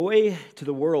Joy to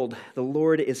the world, the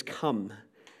Lord is come.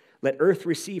 Let earth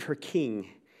receive her King.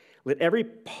 Let every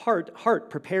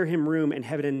heart prepare him room, and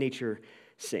heaven and nature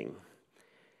sing.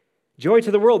 Joy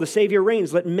to the world, the Savior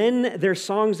reigns. Let men their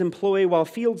songs employ, while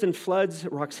fields and floods,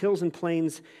 rocks, hills, and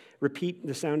plains repeat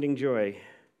the sounding joy.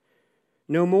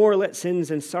 No more let sins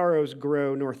and sorrows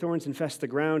grow, nor thorns infest the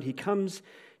ground. He comes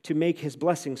to make his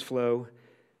blessings flow,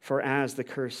 for as the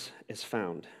curse is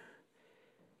found.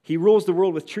 He rules the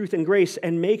world with truth and grace,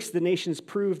 and makes the nations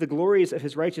prove the glories of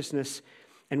his righteousness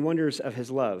and wonders of his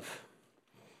love.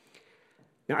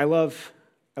 Now, I love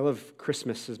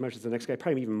Christmas as much as the next guy,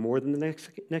 probably even more than the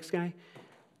next guy.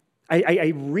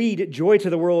 I read Joy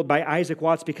to the World by Isaac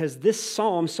Watts because this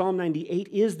psalm, Psalm 98,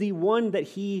 is the one that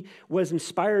he was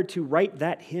inspired to write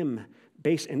that hymn,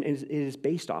 and it is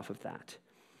based off of that.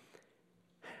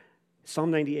 Psalm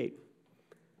 98.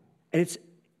 And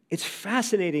it's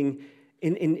fascinating.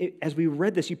 As we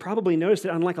read this, you probably noticed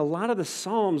that unlike a lot of the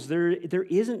Psalms, there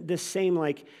isn't this same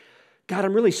like, God,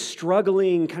 I'm really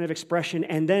struggling kind of expression,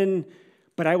 and then,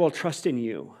 but I will trust in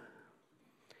you.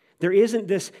 There isn't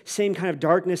this same kind of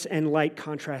darkness and light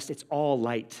contrast. It's all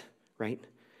light, right?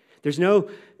 There's no,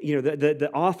 the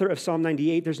author of Psalm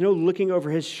 98, there's no looking over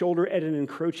his shoulder at an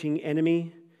encroaching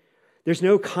enemy. There's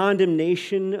no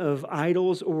condemnation of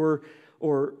idols or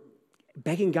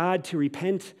begging God to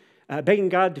repent, begging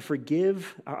God to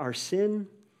forgive our sin.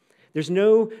 There's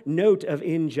no note of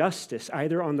injustice,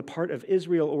 either on the part of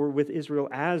Israel or with Israel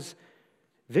as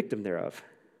victim thereof.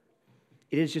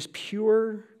 It is just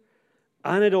pure,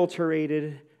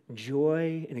 unadulterated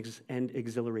joy and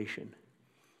exhilaration.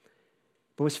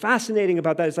 But what's fascinating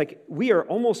about that is like we are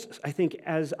almost, I think,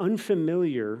 as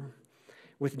unfamiliar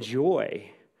with joy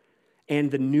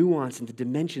and the nuance and the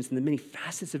dimensions and the many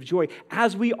facets of joy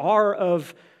as we are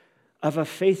of a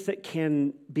faith that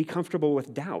can be comfortable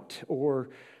with doubt or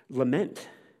lament.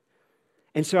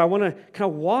 And so I want to kind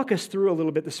of walk us through a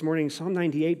little bit this morning, Psalm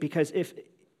 98, because if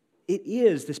it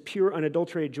is this pure,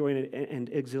 unadulterated joy and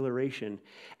exhilaration,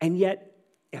 and yet,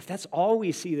 if that's all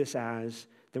we see this as,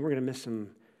 then we're going to miss some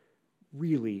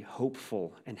really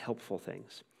hopeful and helpful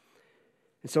things.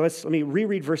 And so let me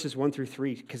reread verses 1 through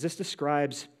 3, because this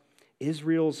describes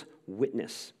Israel's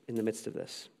witness in the midst of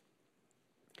this.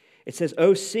 It says,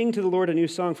 "Oh, sing to the Lord a new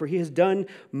song, for he has done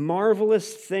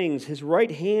marvelous things. His right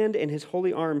hand and his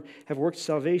holy arm have worked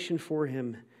salvation for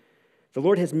him. The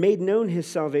Lord has made known his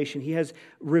salvation. He has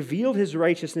revealed his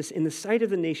righteousness in the sight of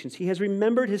the nations. He has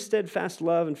remembered his steadfast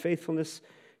love and faithfulness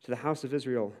to the house of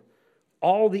Israel.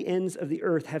 All the ends of the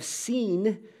earth have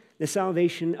seen the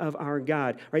salvation of our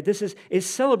God." Right? This is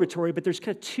celebratory, but there's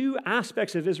kind of two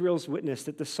aspects of Israel's witness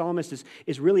that the psalmist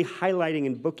is really highlighting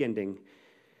and bookending.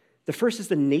 The first is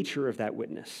the nature of that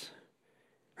witness.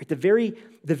 Right? The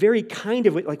very kind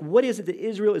of, like, what is it that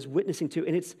Israel is witnessing to?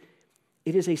 And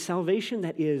it is a salvation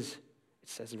that is, it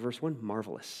says in verse 1,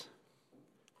 marvelous.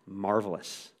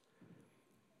 Marvelous.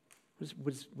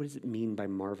 What does it mean by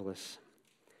marvelous?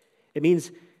 It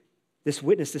means this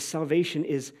witness, this salvation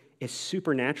is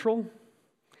supernatural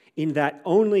in that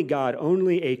only God,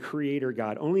 only a creator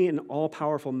God, only an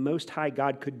all-powerful, most high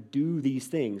God could do these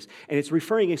things. And it's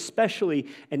referring especially,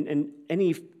 and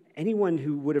anyone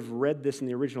who would have read this in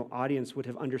the original audience would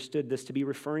have understood this to be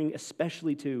referring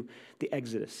especially to the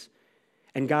Exodus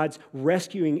and God's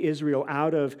rescuing Israel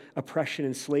out of oppression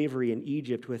and slavery in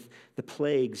Egypt with the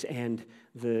plagues and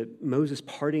the Moses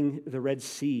parting the Red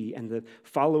Sea and the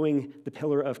following the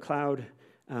pillar of cloud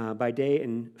by day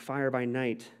and fire by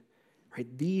night. Right?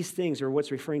 These things are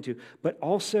what's referring to, but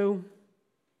also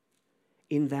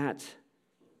in that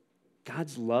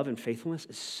God's love and faithfulness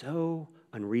is so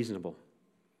unreasonable.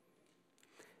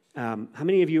 How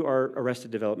many of you are Arrested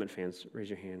Development fans? Raise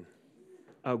your hand.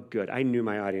 Oh, good. I knew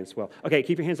my audience well. Okay,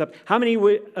 keep your hands up. How many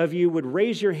of you would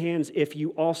raise your hands if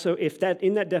that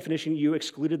in that definition you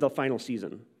excluded the final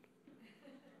season?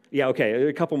 Yeah, okay,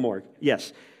 a couple more.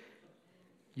 Yes.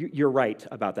 You're right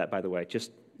about that, by the way. Just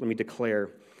let me declare.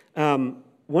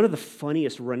 One of the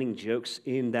funniest running jokes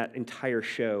in that entire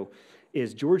show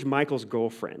is George Michael's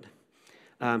girlfriend.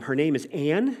 Her name is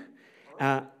Anne.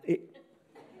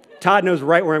 Todd knows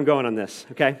right where I'm going on this,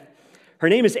 okay? Her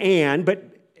name is Anne, but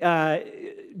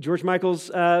George Michael's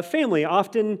family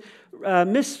often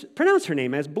mispronounce her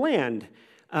name as Bland.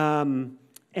 And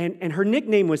her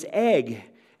nickname was Egg,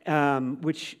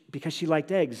 which, because she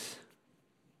liked eggs.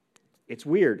 It's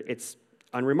weird. It's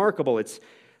unremarkable. It's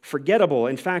forgettable.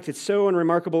 In fact, it's so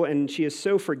unremarkable and she is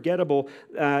so forgettable,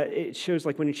 it shows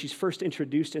like when she's first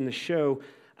introduced in the show,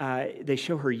 they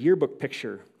show her yearbook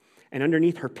picture. And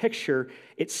underneath her picture,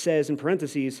 it says in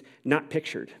parentheses, "not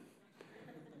pictured."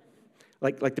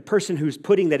 Like the person who's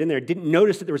putting that in there didn't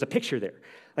notice that there was a picture there.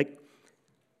 Like,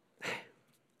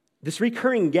 this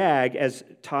recurring gag, as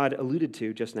Todd alluded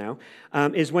to just now,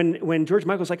 is when George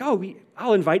Michael's like,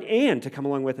 I'll invite Anne to come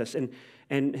along with us.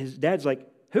 And his dad's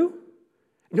like, who?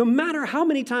 No matter how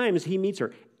many times he meets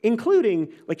her,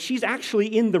 including, like, she's actually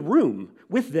in the room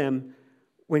with them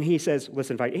when he says, let's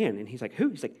invite Anne. And he's like, who?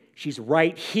 He's like, she's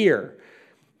right here.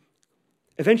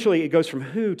 Eventually, it goes from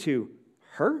who to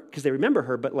her, because they remember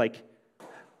her, but like,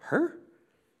 her?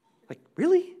 Like,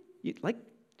 really?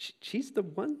 She's the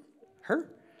one? Her?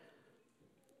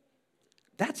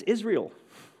 That's Israel.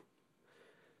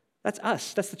 That's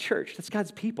us. That's the church. That's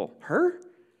God's people. Her?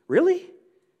 Really?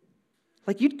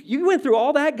 Like, you went through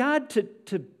all that, God,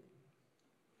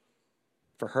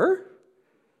 for her?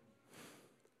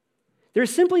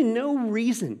 There's simply no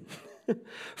reason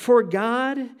for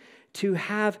God to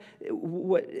have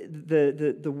what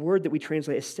the word that we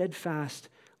translate as steadfast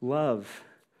love.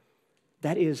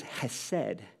 That is hesed.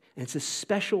 And it's a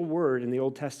special word in the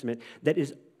Old Testament that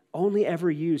is only ever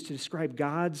used to describe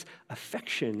God's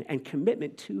affection and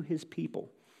commitment to his people.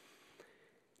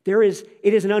 It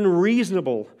is an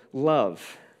unreasonable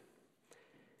love,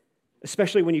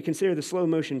 especially when you consider the slow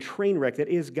motion train wreck that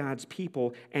is God's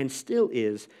people and still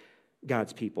is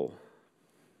God's people.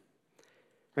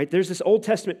 Right? There's this Old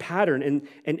Testament pattern,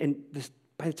 and this,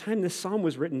 by the time this psalm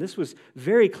was written, this was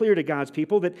very clear to God's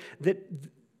people that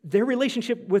their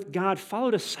relationship with God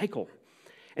followed a cycle.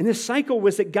 And this cycle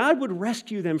was that God would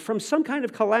rescue them from some kind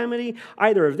of calamity,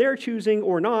 either of their choosing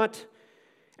or not.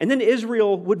 And then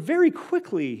Israel would very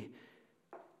quickly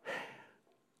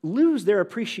lose their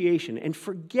appreciation and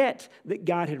forget that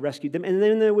God had rescued them, and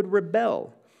then they would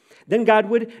rebel. Then God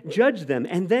would judge them,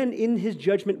 and then in his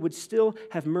judgment would still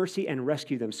have mercy and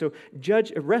rescue them. So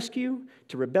rescue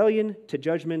to rebellion to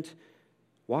judgment,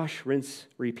 wash, rinse,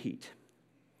 repeat.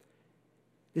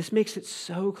 This makes it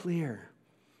so clear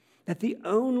that the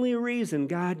only reason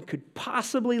God could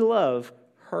possibly love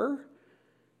her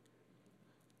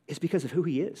is because of who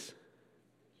he is.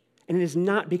 And it is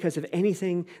not because of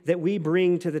anything that we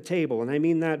bring to the table. And I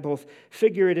mean that both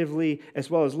figuratively as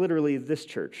well as literally this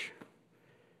church.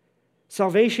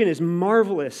 Salvation is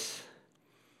marvelous,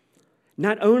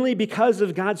 not only because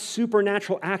of God's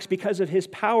supernatural acts, because of his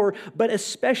power, but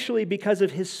especially because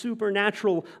of his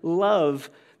supernatural love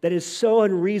that is so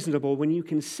unreasonable when you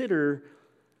consider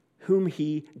whom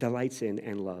he delights in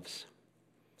and loves.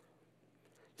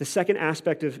 The second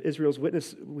aspect of Israel's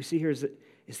witness we see here is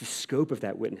the scope of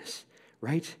that witness,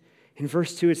 right? In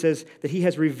verse 2, it says that he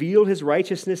has revealed his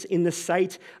righteousness in the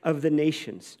sight of the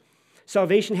nations.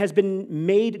 Salvation has been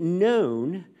made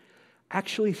known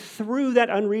actually through that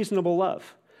unreasonable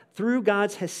love, through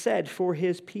God's hesed for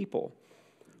his people.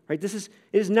 Right? It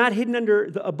is not hidden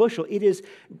under a bushel. It is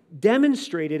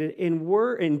demonstrated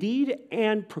in deed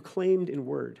and proclaimed in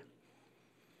word.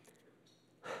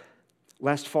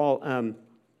 Last fall,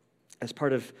 as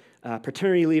part of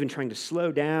paternity leave and trying to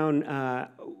slow down,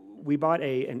 we bought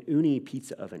an Uni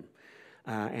pizza oven.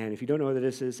 And if you don't know what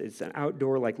this is, it's an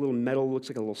outdoor, like, little metal, looks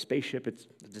like a little spaceship.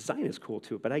 The design is cool,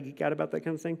 too, but I geek out about that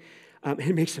kind of thing.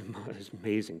 It makes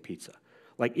amazing pizza.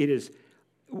 Like, it is,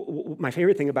 my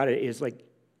favorite thing about it is, like,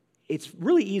 it's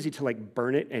really easy to, like,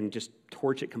 burn it and just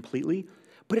torch it completely,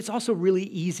 but it's also really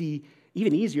easy,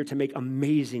 even easier to make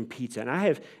amazing pizza. And I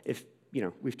have, if you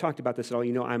know, we've talked about this at all,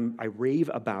 you know, I rave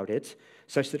about it,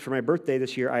 such that for my birthday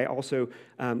this year, I also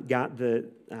got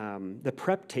the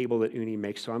prep table that Uni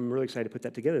makes, so I'm really excited to put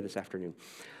that together this afternoon.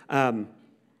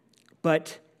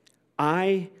 But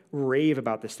I rave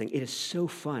about this thing. It is so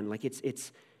fun. Like, it's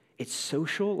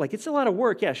social. Like, it's a lot of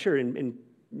work, yeah, sure, in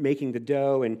making the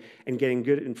dough and getting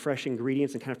good and fresh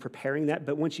ingredients and kind of preparing that.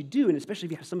 But once you do, and especially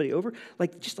if you have somebody over,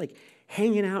 like, just like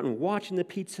hanging out and watching the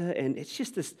pizza, and it's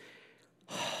just this...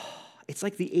 It's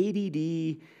like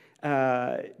the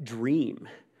ADD dream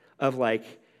of, like,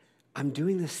 I'm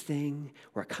doing this thing,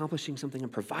 we're accomplishing something, I'm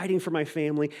providing for my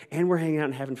family, and we're hanging out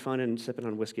and having fun and sipping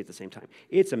on whiskey at the same time.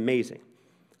 It's amazing,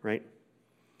 right?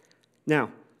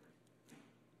 Now,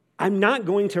 I'm not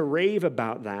going to rave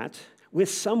about that with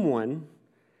someone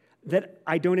that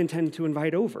I don't intend to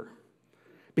invite over.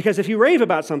 Because if you rave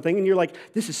about something and you're like,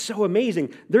 this is so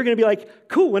amazing, they're going to be like,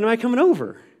 cool, when am I coming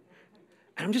over?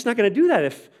 And I'm just not going to do that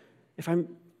if I'm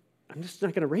just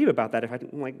not going to rave about that if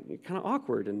I'm, like, kind of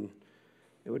awkward, and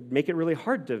it would make it really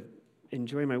hard to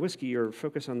enjoy my whiskey or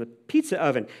focus on the pizza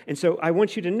oven. And so I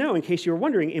want you to know, in case you were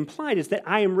wondering, implied is that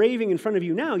I am raving in front of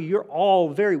you now. You're all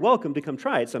very welcome to come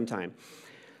try it sometime.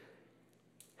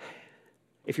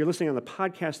 If you're listening on the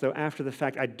podcast, though, after the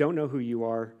fact, I don't know who you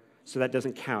are, so that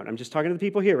doesn't count. I'm just talking to the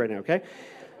people here right now, okay?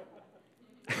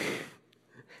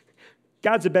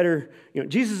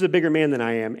 Jesus is a bigger man than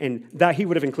I am, and that he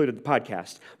would have included the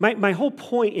podcast. My whole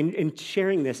point in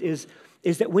sharing this is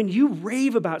that when you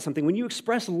rave about something, when you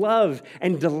express love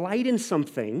and delight in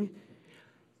something,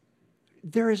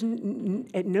 there is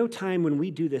at no time when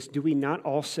we do this, do we not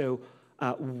also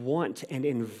want and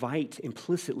invite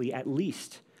implicitly, at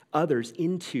least, others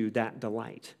into that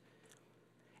delight?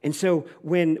 And so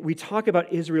when we talk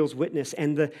about Israel's witness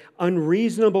and the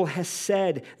unreasonable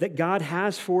hesed that God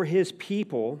has for his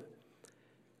people,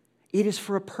 it is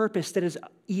for a purpose that is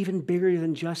even bigger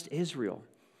than just Israel.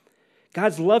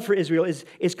 God's love for Israel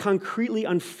is concretely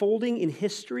unfolding in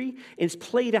history, and it's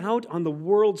played out on the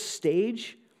world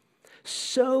stage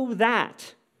so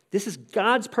that this is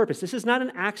God's purpose. This is not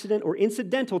an accident or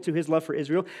incidental to his love for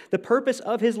Israel. The purpose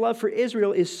of his love for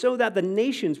Israel is so that the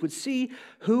nations would see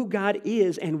who God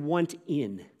is and want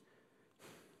in.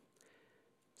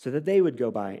 So that they would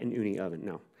go by an uni oven.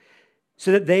 No.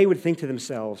 So that they would think to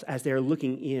themselves as they're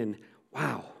looking in,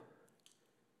 wow,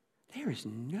 there is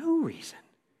no reason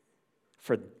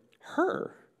for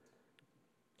her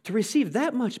to receive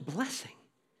that much blessing.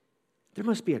 There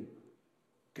must be a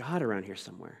God around here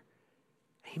somewhere.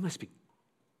 He must be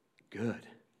good.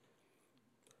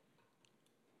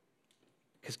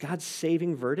 Because God's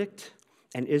saving verdict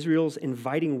and Israel's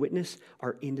inviting witness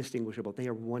are indistinguishable. They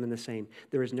are one and the same.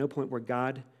 There is no point where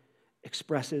God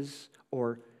expresses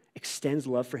or extends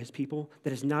love for his people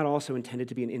that is not also intended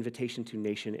to be an invitation to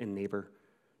nation and neighbor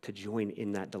to join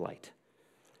in that delight.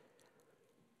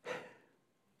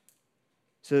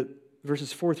 So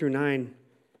verses 4 through 9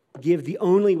 give the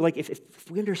only, if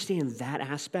we understand that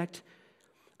aspect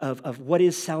of what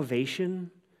is salvation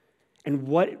and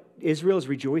what Israel is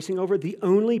rejoicing over, the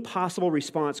only possible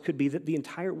response could be that the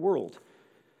entire world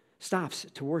stops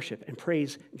to worship and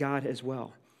praise God as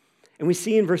well. And we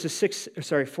see in verses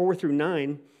 4 through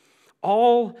 9,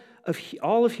 all of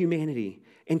humanity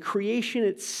and creation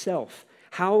itself,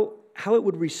 how it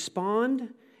would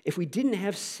respond if we didn't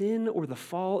have sin or the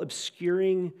fall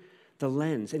obscuring the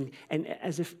lens. And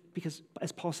because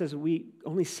as Paul says, we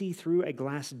only see through a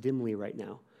glass dimly right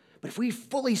now. But if we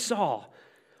fully saw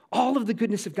all of the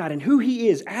goodness of God and who he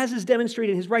is, as is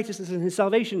demonstrated in his righteousness and his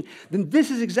salvation, then this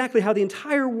is exactly how the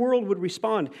entire world would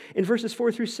respond. In verses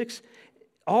 4 through 6,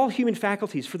 all human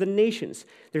faculties for the nations,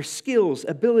 their skills,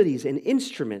 abilities, and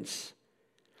instruments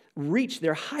reach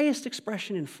their highest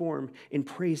expression and form in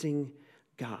praising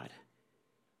God.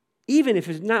 Even if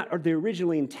it's not the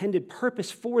originally intended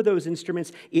purpose for those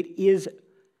instruments,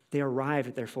 they arrive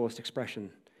at their fullest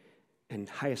expression and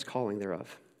highest calling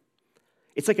thereof.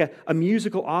 It's like a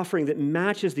musical offering that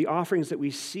matches the offerings that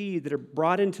we see that are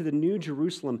brought into the New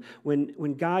Jerusalem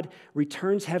when God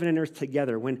returns heaven and earth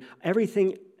together, when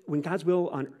God's will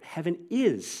on heaven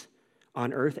is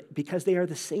on earth, because they are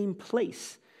the same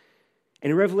place.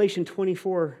 And in Revelation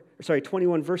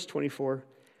 21, verse 24,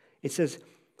 it says,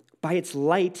 "By its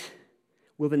light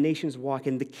will the nations walk,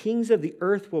 and the kings of the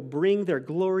earth will bring their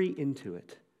glory into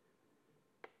it."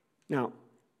 Now,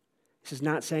 this is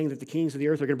not saying that the kings of the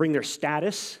earth are going to bring their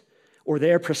status or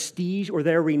their prestige or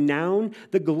their renown.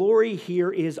 The glory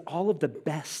here is all of the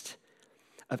best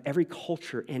of every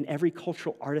culture and every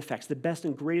cultural artifacts. The best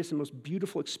and greatest and most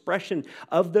beautiful expression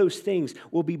of those things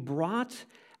will be brought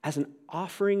as an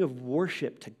offering of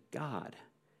worship to God.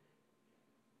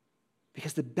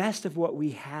 Because the best of what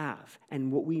we have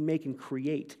and what we make and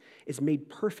create is made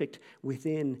perfect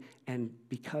within and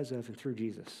because of and through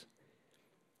Jesus.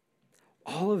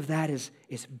 All of that is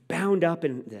bound up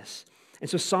in this. And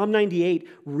so Psalm 98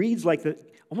 reads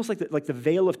almost like the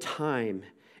veil of time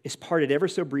is parted ever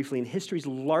so briefly, and history's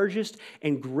largest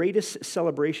and greatest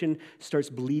celebration starts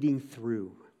bleeding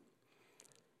through.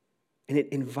 And it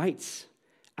invites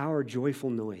our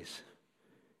joyful noise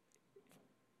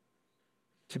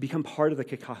to become part of the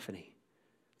cacophony,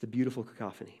 the beautiful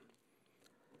cacophony.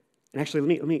 And actually,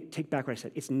 let me take back what I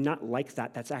said. It's not like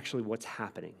that. That's actually what's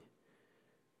happening.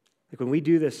 Like when we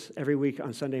do this every week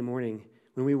on Sunday morning,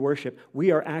 when we worship,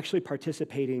 we are actually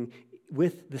participating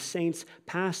with the saints,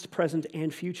 past, present,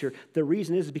 and future. The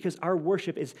reason is because our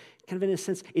worship is kind of, in a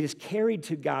sense, it is carried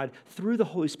to God through the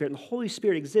Holy Spirit. And the Holy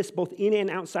Spirit exists both in and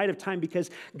outside of time because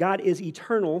God is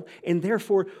eternal. And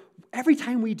therefore, every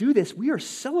time we do this, we are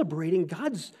celebrating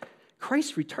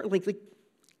Christ's return. Like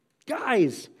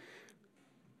guys,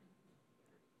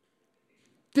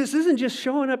 this isn't just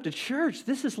showing up to church.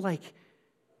 This is like,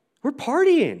 we're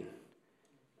partying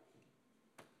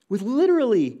with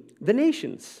literally the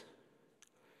nations.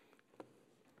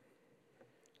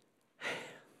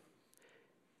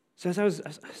 So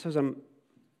as I'm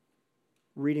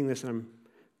reading this and I'm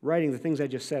writing the things I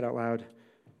just said out loud,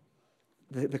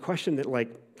 the question that like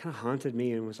kind of haunted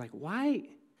me and was like, why?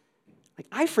 Like,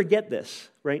 I forget this,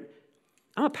 right?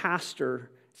 I'm a pastor.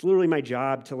 It's literally my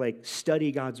job to like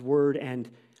study God's word, and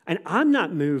I'm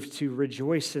not moved to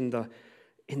rejoice in the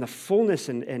fullness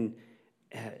and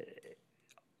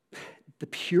the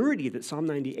purity that Psalm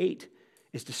 98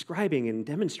 is describing and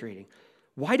demonstrating.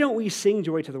 Why don't we sing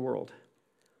joy to the world?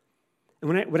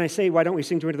 And when I say why don't we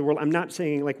sing joy to the world, I'm not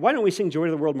saying like why don't we sing joy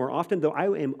to the world more often, though I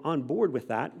am on board with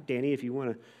that. Danny, if you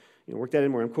want to work that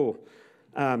in more, I'm cool.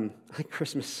 I like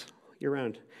Christmas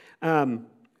year-round.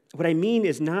 What I mean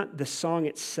is not the song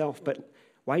itself, but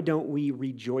why don't we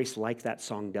rejoice like that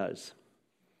song does?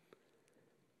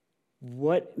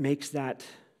 What makes that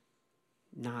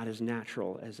not as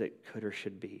natural as it could or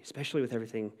should be, especially with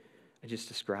everything I just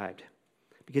described?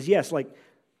 Because yes, like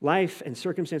life and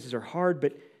circumstances are hard,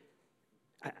 but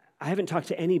I haven't talked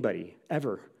to anybody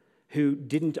ever who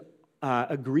didn't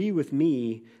agree with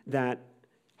me that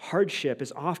hardship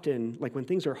is often, like when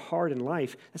things are hard in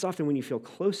life, that's often when you feel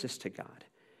closest to God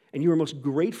and you are most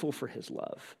grateful for his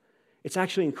love. It's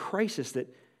actually in crisis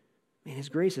that, man, his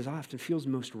grace is often feels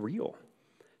most real.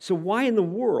 So why in the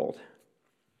world?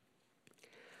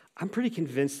 I'm pretty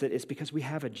convinced that it's because we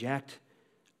have a jacked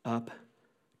up,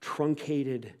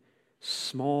 truncated,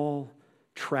 small,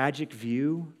 tragic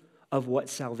view of what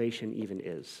salvation even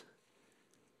is.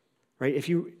 Right? If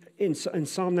you in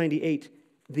Psalm 98,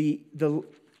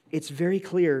 it's very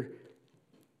clear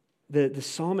the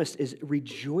psalmist is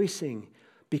rejoicing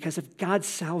because of God's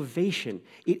salvation.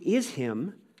 It is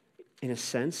him, in a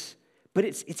sense, but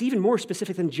it's even more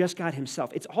specific than just God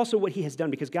himself. It's also what he has done,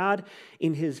 because God,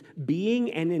 in his being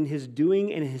and in his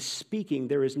doing and in his speaking,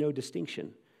 there is no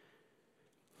distinction.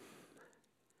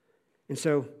 And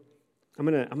so I'm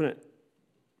gonna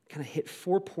kind of hit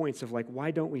 4 points of like,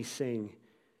 why don't we sing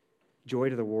joy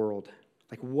to the world?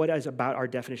 Like, what is about our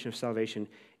definition of salvation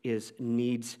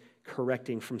needs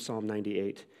correcting from Psalm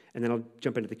 98. And then I'll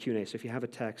jump into the Q&A. So if you have a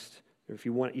text, or if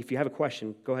you have a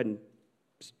question, go ahead and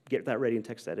get that ready and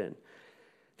text that in.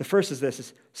 The first is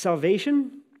this: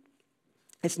 salvation,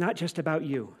 it's not just about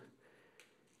you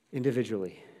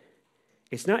individually.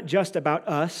 It's not just about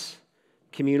us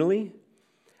communally.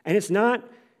 And it's not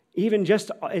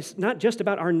just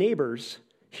about our neighbors,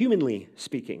 humanly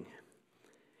speaking.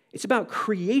 It's about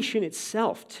creation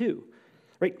itself, too.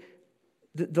 Right?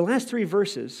 The last 3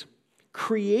 verses,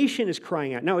 creation is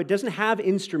crying out. Now, it doesn't have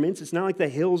instruments. It's not like the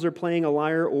hills are playing a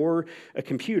lyre or a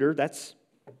computer. That's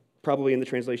probably in the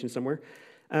translation somewhere.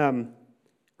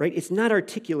 Right? It's not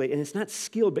articulate and it's not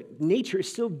skilled, but nature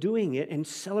is still doing it and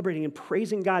celebrating and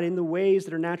praising God in the ways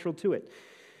that are natural to it.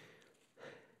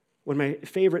 One of my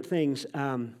favorite things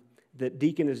that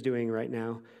Deacon is doing right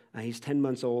now, he's 10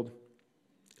 months old.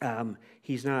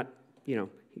 He's not, he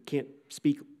can't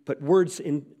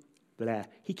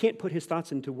he can't put his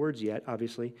thoughts into words yet,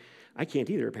 obviously. I can't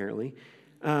either, apparently.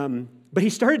 But he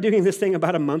started doing this thing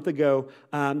about a month ago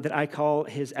that I call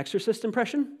his exorcist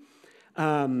impression.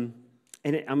 I'm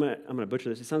gonna butcher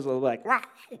this. It sounds a little like,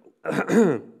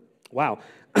 wow.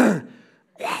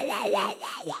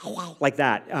 Like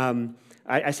that.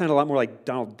 I sound a lot more like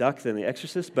Donald Duck than the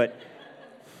Exorcist, but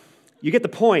you get the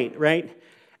point, right?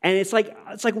 And it's like,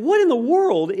 what in the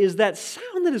world is that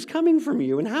sound that is coming from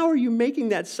you, and how are you making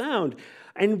that sound?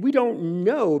 And we don't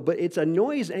know, but it's a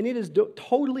noise, and it is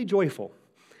totally joyful.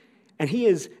 And he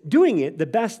is doing it the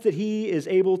best that he is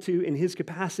able to in his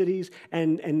capacities,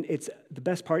 and it's the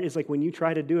best part is like when you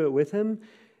try to do it with him,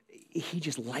 he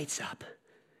just lights up,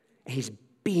 and he's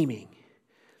beaming,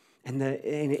 and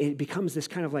it becomes this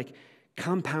kind of like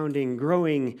compounding,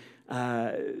 growing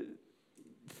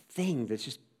thing that's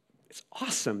just, it's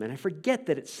awesome. And I forget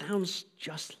that it sounds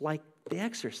just like The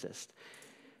Exorcist.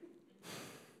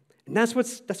 And that's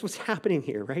what's happening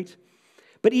here, right?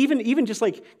 But even just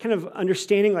like kind of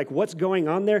understanding like what's going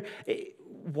on there,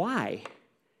 why?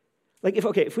 Like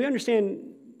if we understand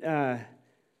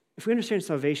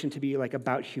salvation to be like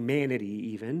about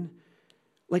humanity even,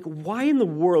 like why in the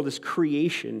world is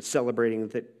creation celebrating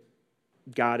that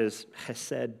God has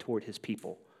said toward his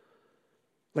people?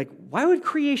 Like, why would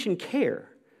creation care?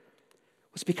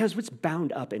 It's because it's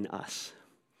bound up in us.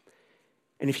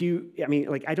 And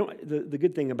the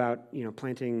good thing about,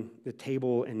 planting the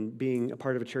table and being a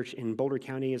part of a church in Boulder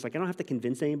County is like, I don't have to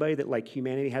convince anybody that like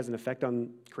humanity has an effect on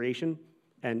creation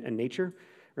and nature,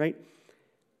 right?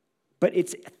 But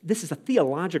this is a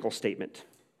theological statement,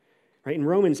 right? In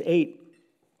Romans 8,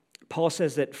 Paul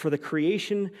says that for the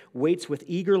creation waits with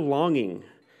eager longing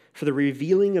for the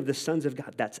revealing of the sons of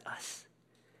God. That's us.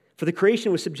 For the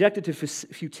creation was subjected to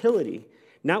futility,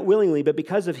 not willingly, but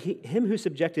because of him who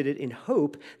subjected it, in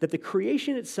hope that the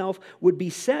creation itself would be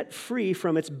set free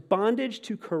from its bondage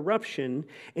to corruption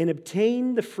and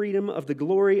obtain the freedom of the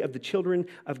glory of the children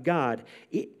of God.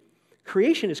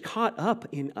 Creation is caught up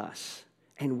in us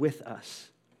and with us.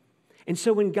 And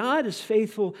so when God is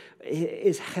faithful,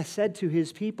 has said to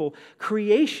his people,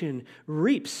 creation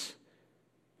reaps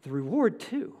the reward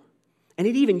too. And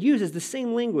it even uses the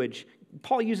same language.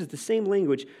 Paul uses the same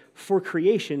language for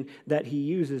creation that he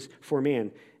uses for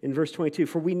man. In verse 22,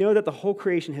 for we know that the whole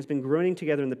creation has been groaning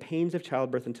together in the pains of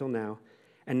childbirth until now.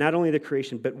 And not only the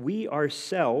creation, but we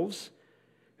ourselves,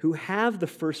 who have the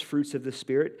first fruits of the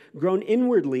Spirit, groan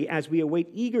inwardly as we await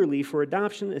eagerly for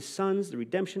adoption as sons, the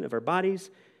redemption of our bodies.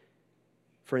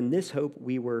 For in this hope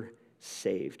we were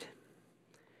saved.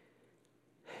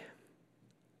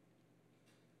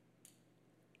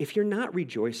 If you're not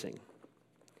rejoicing,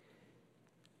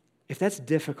 if that's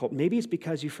difficult, maybe it's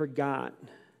because you forgot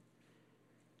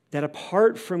that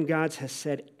apart from God's has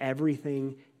said,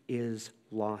 everything is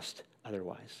lost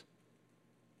otherwise.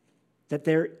 That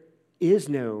there is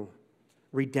no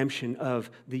redemption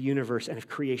of the universe and of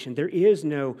creation. There is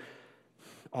no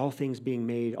all things being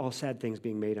made, all sad things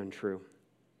being made untrue.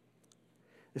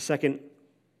 The second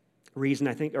reason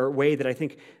I think, or way that I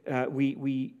think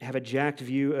we have a jacked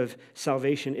view of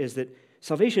salvation is that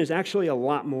salvation is actually a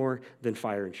lot more than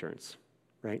fire insurance,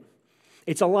 right?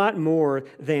 It's a lot more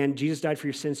than Jesus died for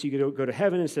your sins so you could go to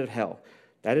heaven instead of hell.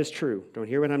 That is true. Don't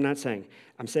hear what I'm not saying.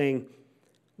 I'm saying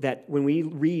that when we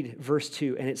read verse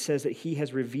 2 and it says that he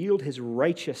has revealed his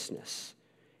righteousness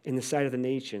in the sight of the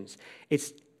nations,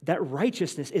 it's that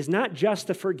righteousness is not just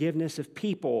the forgiveness of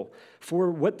people for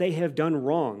what they have done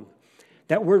wrong.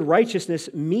 That word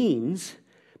righteousness means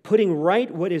putting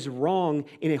right what is wrong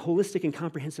in a holistic and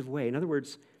comprehensive way. In other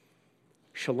words,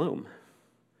 shalom.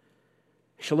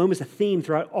 Shalom is a theme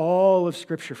throughout all of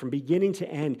Scripture from beginning to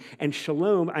end. And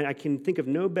shalom, I can think of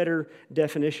no better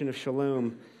definition of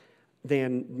shalom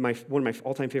than one of my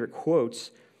all-time favorite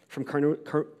quotes from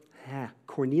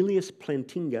Cornelius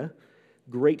Plantinga,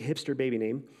 great hipster baby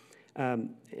name.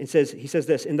 He says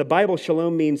this, in the Bible,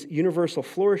 shalom means universal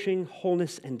flourishing,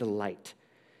 wholeness, and delight.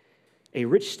 A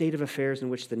rich state of affairs in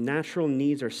which the natural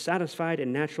needs are satisfied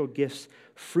and natural gifts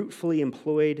fruitfully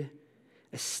employed.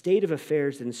 A state of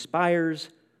affairs that inspires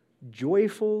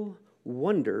joyful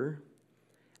wonder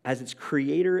as its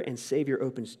creator and savior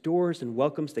opens doors and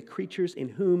welcomes the creatures in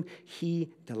whom he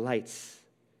delights.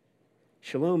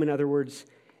 Shalom, in other words,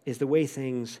 is the way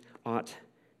things ought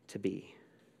to be.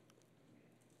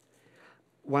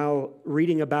 While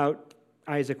reading about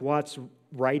Isaac Watts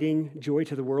writing Joy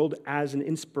to the World as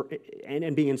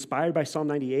and being inspired by Psalm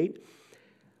 98,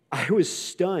 I was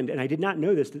stunned, and I did not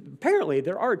know this, that apparently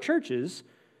there are churches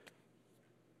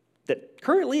that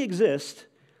currently exist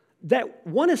that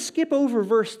want to skip over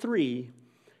verse 3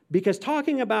 because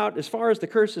talking about as far as the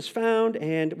curse is found,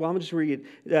 and, well, I'm just read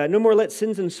it. No more let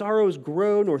sins and sorrows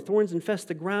grow, nor thorns infest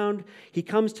the ground. He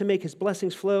comes to make his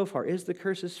blessings flow, far is the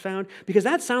curse is found. Because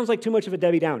that sounds like too much of a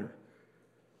Debbie Downer.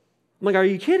 I'm like, are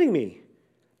you kidding me?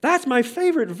 That's my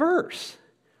favorite verse.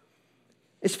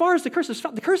 As far as the curse is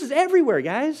found, the curse is everywhere,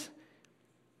 guys.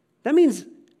 That means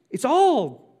it's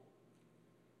all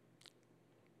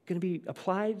going to be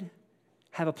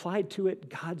have applied to it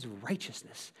God's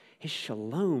righteousness, his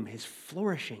shalom, his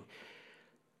flourishing.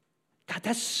 God,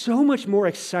 that's so much more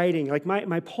exciting. Like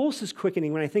my pulse is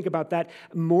quickening when I think about that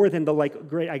more than the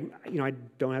great, I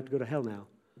don't have to go to hell now.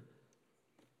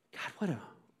 God,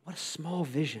 what a small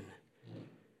vision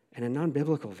and a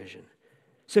non-biblical vision.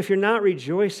 So if you're not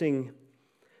rejoicing,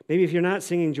 maybe if you're not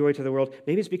singing Joy to the World,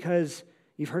 maybe it's because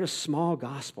you've heard a small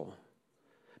gospel.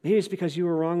 Maybe it's because you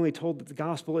were wrongly told that the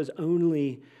gospel is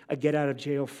only a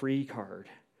get-out-of-jail-free card.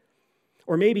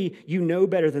 Or maybe you know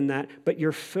better than that, but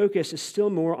your focus is still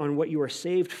more on what you are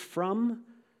saved from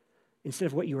instead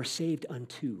of what you are saved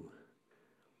unto.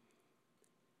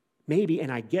 Maybe,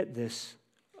 and I get this,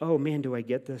 oh man, do I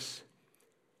get this?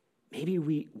 Maybe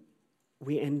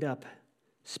we end up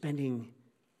spending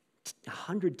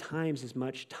 100 times as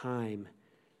much time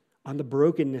on the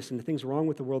brokenness and the things wrong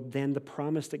with the world than the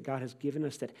promise that God has given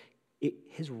us that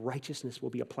his righteousness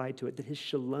will be applied to it, that his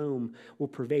shalom will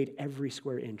pervade every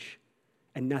square inch,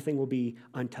 and nothing will be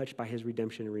untouched by his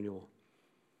redemption and renewal.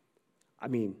 I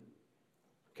mean,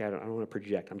 okay, I don't want to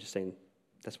project. I'm just saying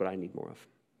that's what I need more of.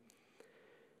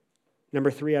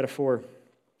 Number 3 out of 4.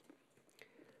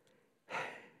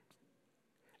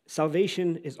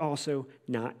 Salvation is also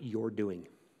not your doing,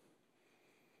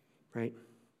 right?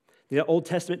 The Old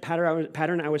Testament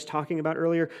pattern I was talking about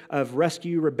earlier of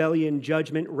rescue, rebellion,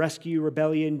 judgment, rescue,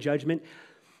 rebellion, judgment.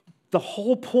 The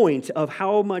whole point of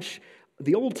how much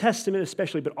the Old Testament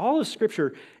especially, but all of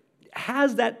Scripture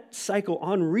has that cycle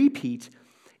on repeat,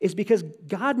 is because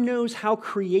God knows how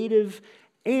creative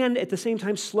and at the same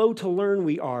time slow to learn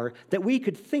we are, that we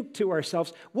could think to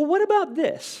ourselves, well, what about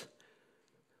this?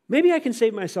 Maybe I can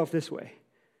save myself this way.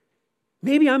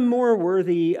 Maybe I'm more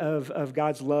worthy of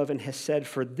God's love and hesed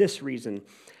for this reason.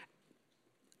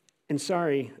 And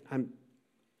sorry,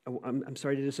 I'm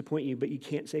sorry to disappoint you, but you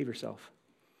can't save yourself.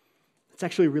 It's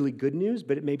actually really good news,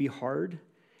 but it may be hard.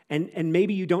 And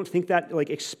maybe you don't think that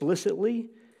like explicitly,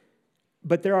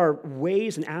 but there are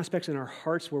ways and aspects in our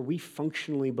hearts where we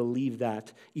functionally believe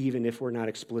that, even if we're not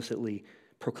explicitly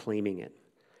proclaiming it,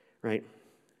 right?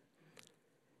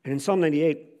 And in Psalm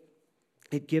 98,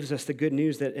 it gives us the good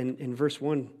news that in verse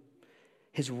 1,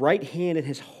 his right hand and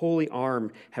his holy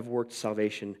arm have worked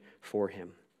salvation for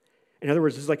him. In other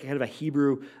words, this is like kind of a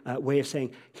Hebrew way of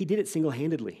saying he did it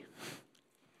single-handedly.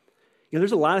 You know,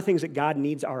 there's a lot of things that God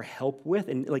needs our help with,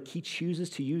 and like he chooses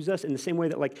to use us in the same way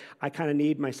that like I kind of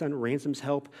need my son Ransom's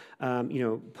help,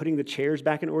 putting the chairs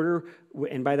back in order,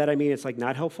 and by that I mean it's like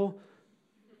not helpful.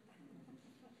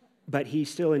 But he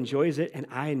still enjoys it, and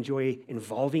I enjoy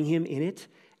involving him in it.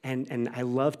 And I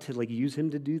love to like use him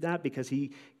to do that because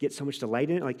he gets so much delight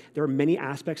in it. Like there are many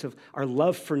aspects of our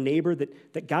love for neighbor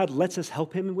that God lets us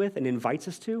help him with and invites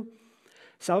us to.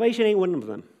 Salvation ain't one of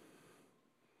them.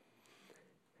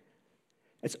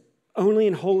 It's only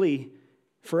and wholly,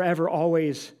 forever,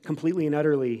 always, completely and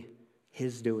utterly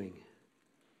his doing.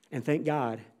 And thank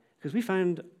God, because we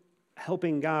find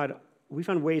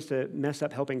ways to mess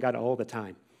up helping God all the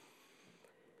time.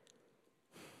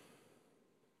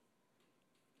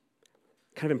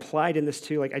 Kind of implied in this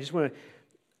too, like I just want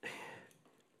to,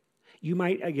 you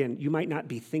might not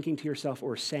be thinking to yourself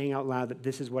or saying out loud that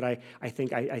this is what I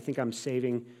think I'm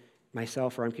saving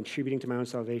myself or I'm contributing to my own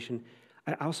salvation.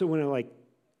 I also want to like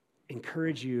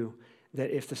encourage you that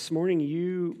if this morning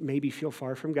you maybe feel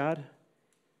far from God,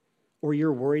 or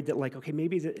you're worried that like, okay,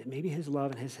 maybe his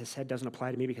love and his hesed doesn't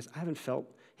apply to me because I haven't felt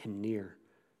him near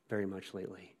very much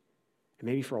lately, and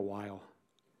maybe for a while,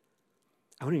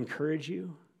 I want to encourage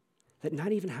you that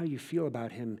not even how you feel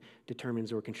about him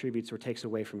determines or contributes or takes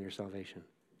away from your salvation.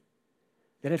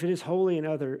 That if it is holy and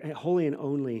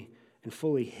only and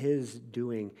fully his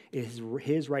doing, it is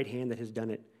his right hand that has done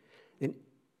it, then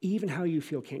even how you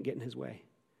feel can't get in his way.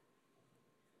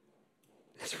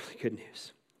 That's really good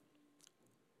news.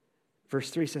 Verse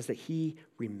 3 says that he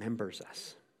remembers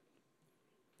us.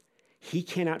 He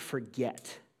cannot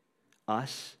forget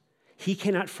us. He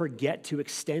cannot forget to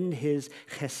extend his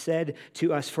chesed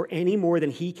to us for any more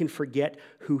than he can forget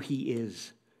who he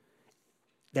is.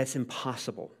 That's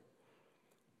impossible.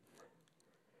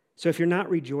 So if you're not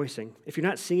rejoicing, if you're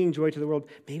not singing joy to the world,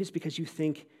 maybe it's because you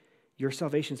think your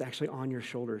salvation is actually on your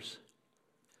shoulders.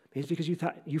 Maybe it's because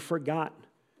you forgot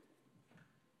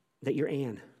that you're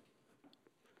Anne.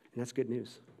 And that's good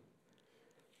news.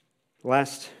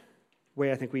 Last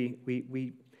way I think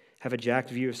we have a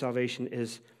jacked view of salvation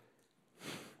is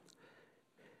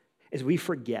we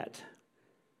forget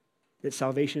that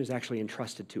salvation is actually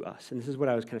entrusted to us. And this is what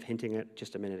I was kind of hinting at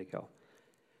just a minute ago.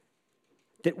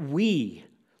 That we,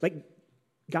 like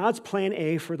God's plan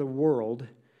A for the world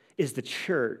is the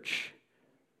church.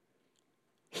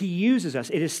 He uses us.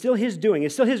 It is still his doing.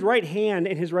 It's still his right hand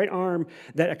and his right arm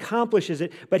that accomplishes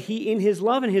it. But he, in his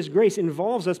love and his grace,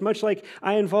 involves us, much like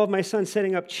I involve my son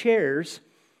setting up chairs.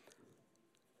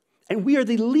 And we are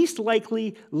the least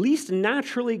likely, least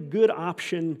naturally good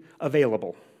option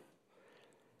available.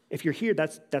 If you're here,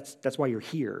 that's why you're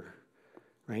here,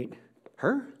 right?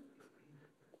 Her?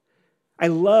 I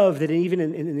love that even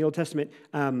in the Old Testament,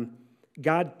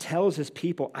 God tells his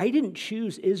people, I didn't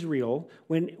choose Israel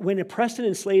when oppressed and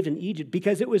enslaved in Egypt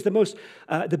because it was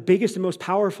the biggest and most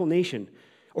powerful nation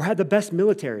or had the best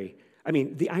military. I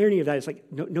mean, the irony of that is like,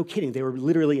 no kidding, they were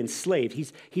literally enslaved.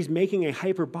 He's making a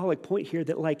hyperbolic point here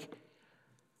that like,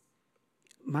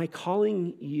 my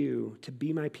calling you to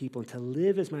be my people and to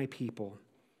live as my people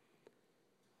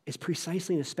is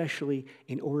precisely and especially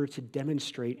in order to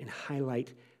demonstrate and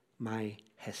highlight my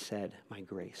hesed, my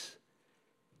grace.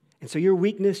 And so your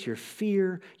weakness, your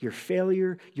fear, your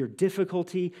failure, your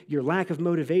difficulty, your lack of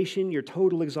motivation, your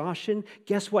total exhaustion,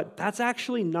 guess what? That's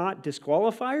actually not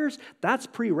disqualifiers. That's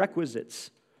prerequisites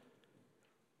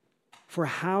for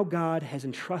how God has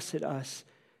entrusted us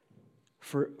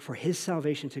for his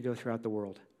salvation to go throughout the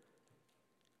world.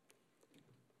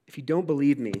 If you don't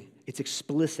believe me, it's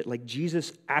explicit. Like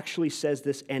Jesus actually says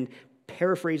this and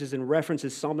paraphrases and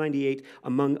references Psalm 98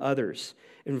 among others.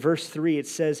 In verse 3, it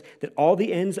says that all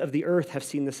the ends of the earth have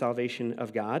seen the salvation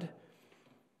of God.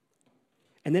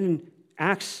 And then in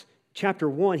Acts chapter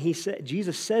 1,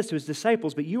 Jesus says to his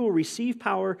disciples, "But you will receive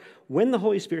power when the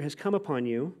Holy Spirit has come upon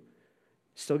you,"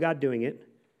 still God doing it,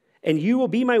 "and you will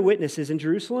be my witnesses in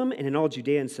Jerusalem and in all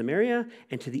Judea and Samaria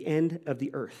and to the end of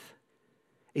the earth."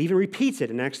 It even repeats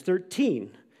it in Acts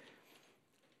 13,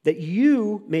 that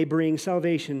you may bring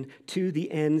salvation to the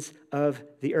ends of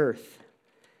the earth.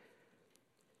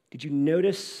 Did you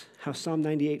notice how Psalm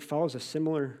 98 follows a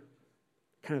similar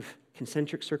kind of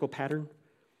concentric circle pattern?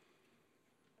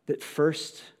 That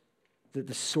first,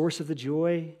 the source of the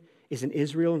joy is in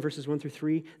Israel in verses 1 through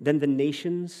 3, then the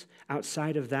nations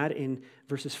outside of that in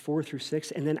verses 4 through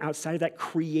 6, and then outside of that,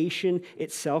 creation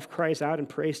itself cries out and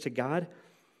prays to God.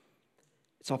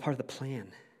 It's all part of the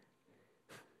plan.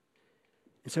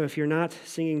 And so if you're not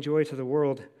singing joy to the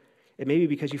world, it may be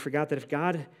because you forgot that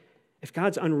if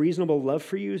God's unreasonable love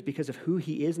for you is because of who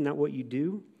he is and not what you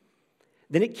do,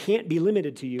 then it can't be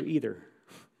limited to you either.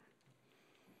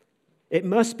 It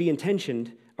must be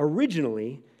intentioned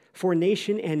originally for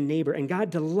nation and neighbor. And God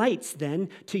delights then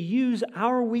to use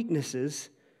our weaknesses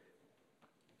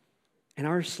and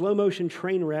our slow motion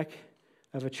train wreck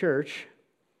of a church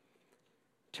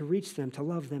to reach them, to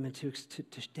love them, and to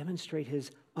demonstrate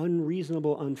his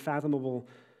unreasonable, unfathomable,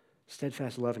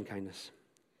 steadfast love and kindness.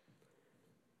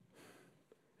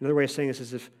 Another way of saying this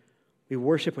is if we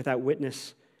worship without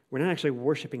witness, we're not actually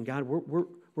worshiping God,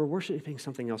 we're worshiping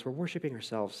something else. We're worshiping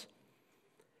ourselves.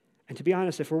 And to be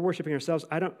honest, if we're worshiping ourselves,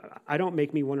 I don't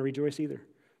make me want to rejoice either.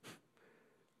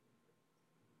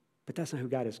 But that's not who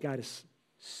God is. God is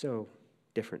so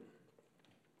different.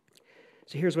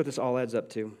 So here's what this all adds up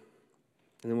to,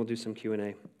 and then we'll do some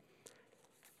Q&A.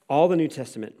 All the New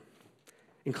Testament,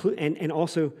 and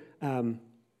also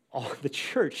all the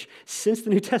church, since the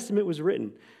New Testament was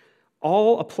written,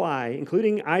 all apply,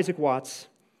 including Isaac Watts,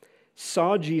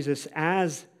 saw Jesus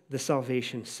as the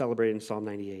salvation celebrated in Psalm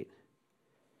 98.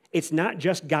 It's not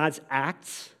just God's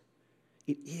acts.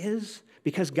 It is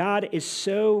because God is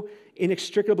so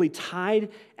inextricably tied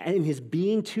in his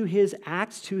being to his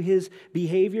acts, to his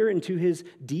behavior, and to his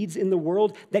deeds in the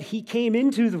world that he came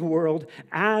into the world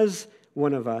as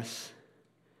one of us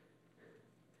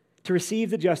to receive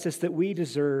the justice that we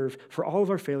deserve for all of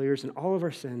our failures and all of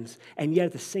our sins. And yet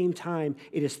at the same time,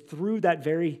 it is through that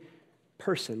very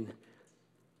person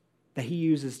that he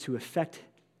uses to effect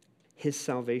his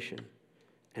salvation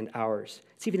and ours.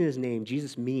 It's even in his name.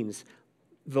 Jesus means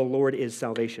the Lord is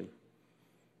salvation.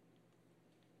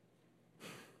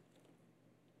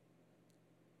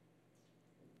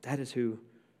 That is who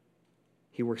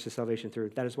he works his salvation through.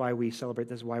 That is why we celebrate.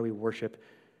 That is why we worship.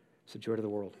 It's the joy to the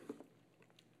world.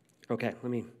 Okay,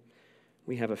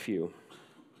 we have a few.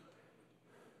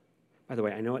 By the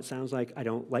way, I know it sounds like I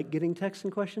don't like getting texts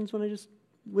and questions when I just,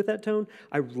 with that tone.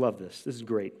 I love this. This is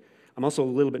great. I'm also a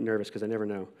little bit nervous because I never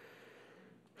know.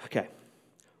 Okay.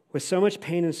 With so much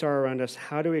pain and sorrow around us,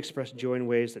 how do we express joy in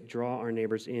ways that draw our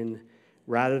neighbors in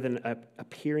rather than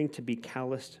appearing to be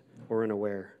calloused or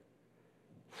unaware?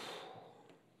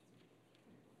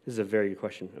 This is a very good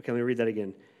question. Okay, let me read that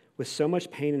again. With so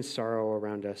much pain and sorrow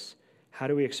around us, how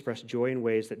do we express joy in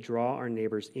ways that draw our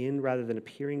neighbors in rather than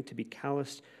appearing to be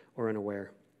calloused or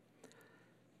unaware?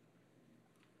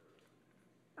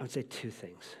 I would say two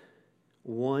things.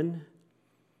 One,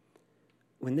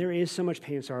 when there is so much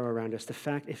pain and sorrow around us, the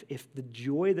fact, if the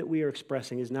joy that we are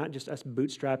expressing is not just us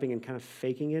bootstrapping and kind of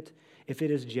faking it, if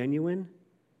it is genuine,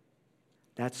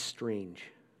 that's strange.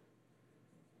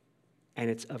 And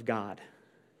it's of God.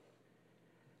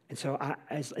 And so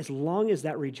as long as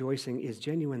that rejoicing is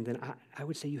genuine, then I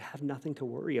would say you have nothing to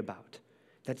worry about.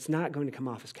 That's not going to come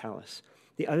off as callous.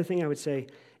 The other thing I would say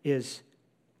is,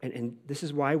 and this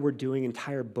is why we're doing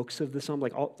entire books of the Psalm,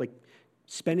 like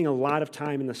spending a lot of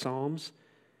time in the Psalms,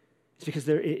 it's because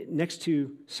next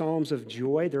to Psalms of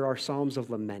joy, there are Psalms of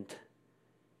lament.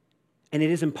 And it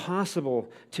is impossible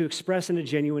to express in a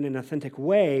genuine and authentic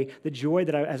way the joy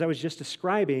that, as I was just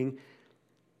describing,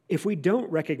 if we don't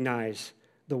recognize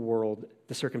the world,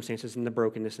 the circumstances, and the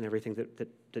brokenness and everything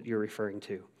that you're referring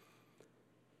to.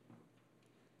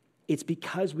 It's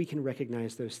because we can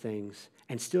recognize those things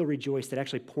and still rejoice that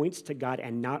actually points to God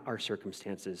and not our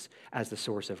circumstances as the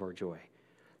source of our joy.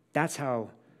 That's how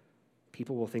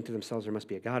people will think to themselves, there must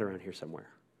be a God around here somewhere.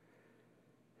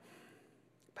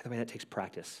 By the way, that takes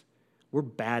practice. We're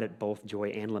bad at both joy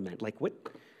and lament. Like, what?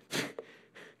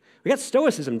 We got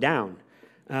stoicism down.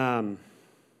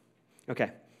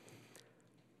 Okay.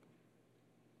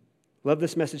 Love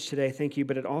this message today, thank you,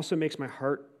 but it also makes my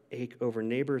heart ache over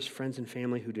neighbors, friends, and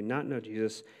family who do not know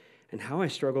Jesus and how I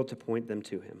struggle to point them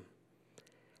to him.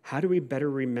 How do we better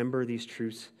remember these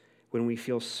truths when we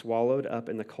feel swallowed up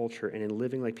in the culture and in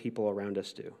living like people around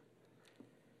us do?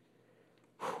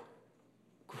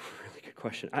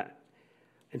 question.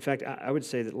 In fact, I would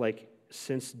say that like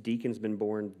since Deacon's been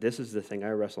born, this is the thing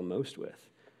I wrestle most with.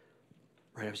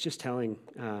 Right? I was just telling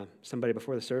somebody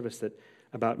before the service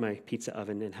about my pizza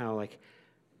oven and how like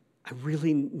I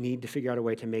really need to figure out a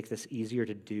way to make this easier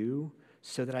to do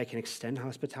so that I can extend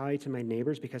hospitality to my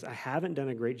neighbors, because I haven't done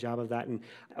a great job of that, and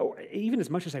even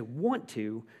as much as I want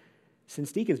to,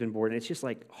 since Deacon's been born, it's just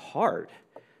like hard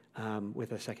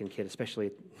with a second kid, especially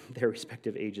at their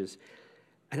respective ages.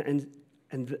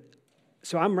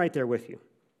 So I'm right there with you.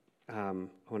 I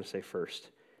want to say first.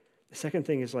 The second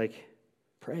thing is like,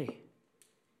 pray.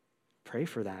 Pray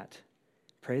for that.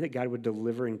 Pray that God would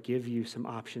deliver and give you some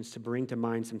options, to bring to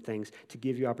mind some things, to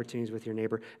give you opportunities with your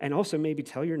neighbor, and also maybe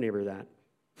tell your neighbor that.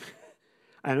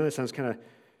 I know that sounds kind of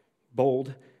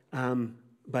bold,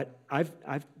 but I've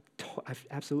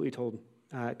absolutely told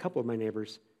a couple of my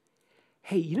neighbors,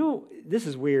 hey, this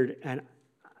is weird, and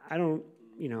I don't,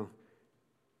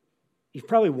 you've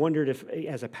probably wondered if,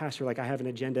 as a pastor, like I have an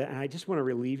agenda, and I just want to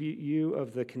relieve you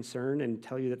of the concern and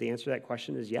tell you that the answer to that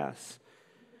question is yes.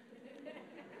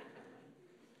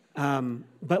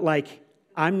 But like,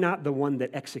 I'm not the one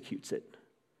that executes it.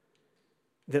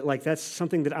 That like, that's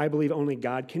something that I believe only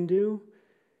God can do.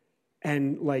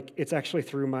 And like, it's actually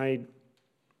through my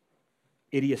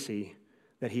idiocy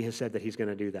that he has said that he's going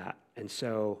to do that. And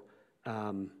so,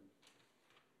 I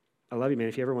love you, man.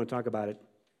 If you ever want to talk about it,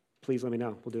 please let me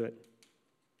know. We'll do it.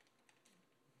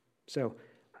 So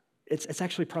it's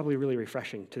actually probably really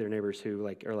refreshing to their neighbors who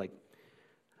like are like,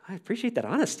 I appreciate that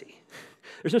honesty.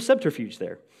 There's no subterfuge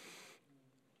there.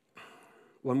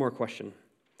 One more question.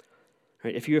 All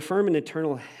right, if you affirm an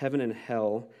eternal heaven and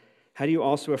hell, how do you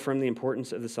also affirm the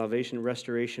importance of the salvation and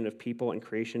restoration of people and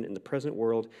creation in the present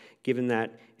world, given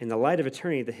that in the light of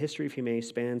eternity, the history of humanity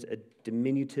spans a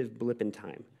diminutive blip in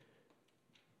time?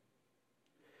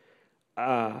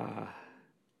 Okay,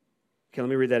 let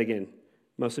me read that again,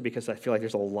 mostly because I feel like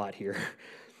there's a lot here.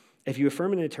 If you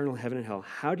affirm an eternal heaven and hell,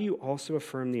 how do you also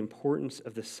affirm the importance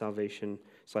of the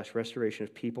salvation/restoration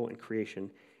of people and creation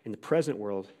in the present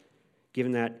world,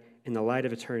 given that in the light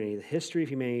of eternity, the history of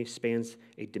humanity spans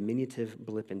a diminutive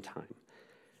blip in time?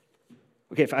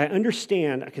 Okay, if I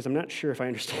understand, because I'm not sure if I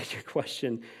understand your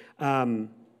question, I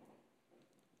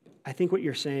think what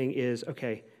you're saying is,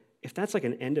 okay, if that's like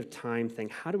an end of time thing,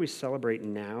 how do we celebrate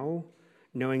now,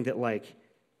 knowing that like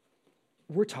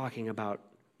we're talking about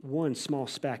one small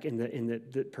speck in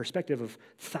the perspective of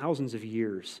thousands of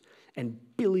years and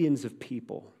billions of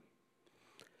people?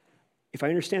 If I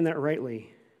understand that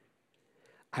rightly,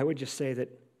 I would just say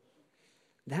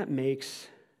that makes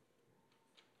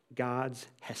God's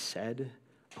hesed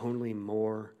only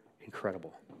more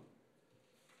incredible.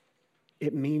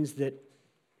 It means that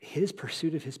his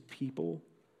pursuit of his people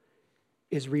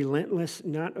is relentless,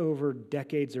 not over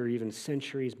decades or even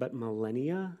centuries, but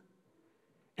millennia,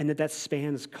 and that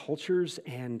spans cultures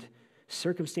and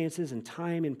circumstances and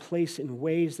time and place in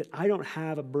ways that I don't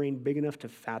have a brain big enough to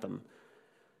fathom.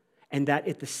 And that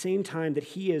at the same time that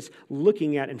he is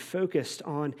looking at and focused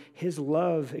on his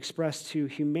love expressed to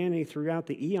humanity throughout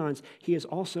the eons, he is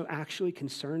also actually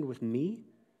concerned with me.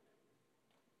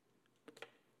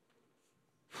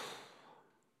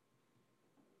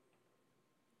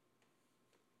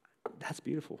 That's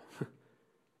beautiful.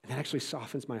 And that actually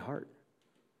softens my heart.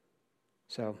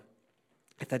 So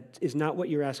if that is not what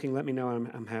you're asking, let me know.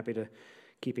 I'm happy to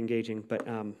keep engaging. But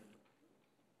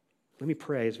let me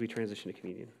pray as we transition to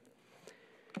communion.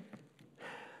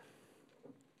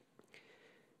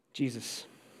 Jesus,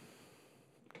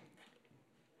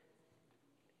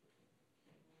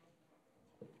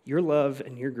 your love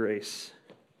and your grace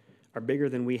are bigger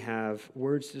than we have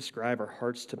words to describe or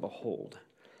hearts to behold.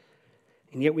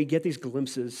 And yet we get these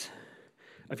glimpses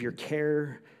of your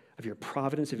care, of your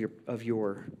providence, of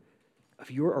your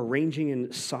arranging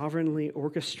and sovereignly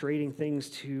orchestrating things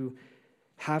to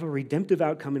have a redemptive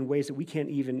outcome in ways that we can't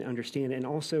even understand, and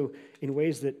also in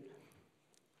ways that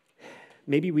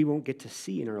maybe we won't get to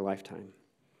see in our lifetime.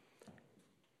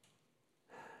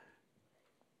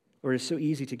 Or it's so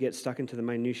easy to get stuck into the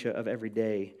minutia of every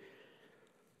day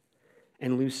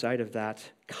and lose sight of that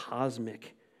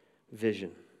cosmic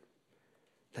vision,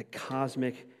 that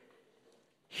cosmic,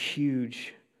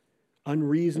 huge,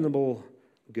 unreasonable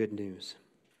good news.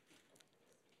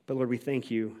 But Lord, we thank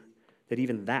you that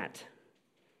even that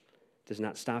does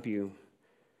not stop you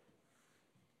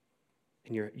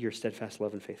in your steadfast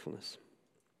love and faithfulness.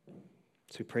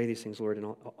 So we pray these things, Lord,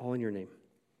 all in your name.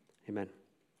 Amen.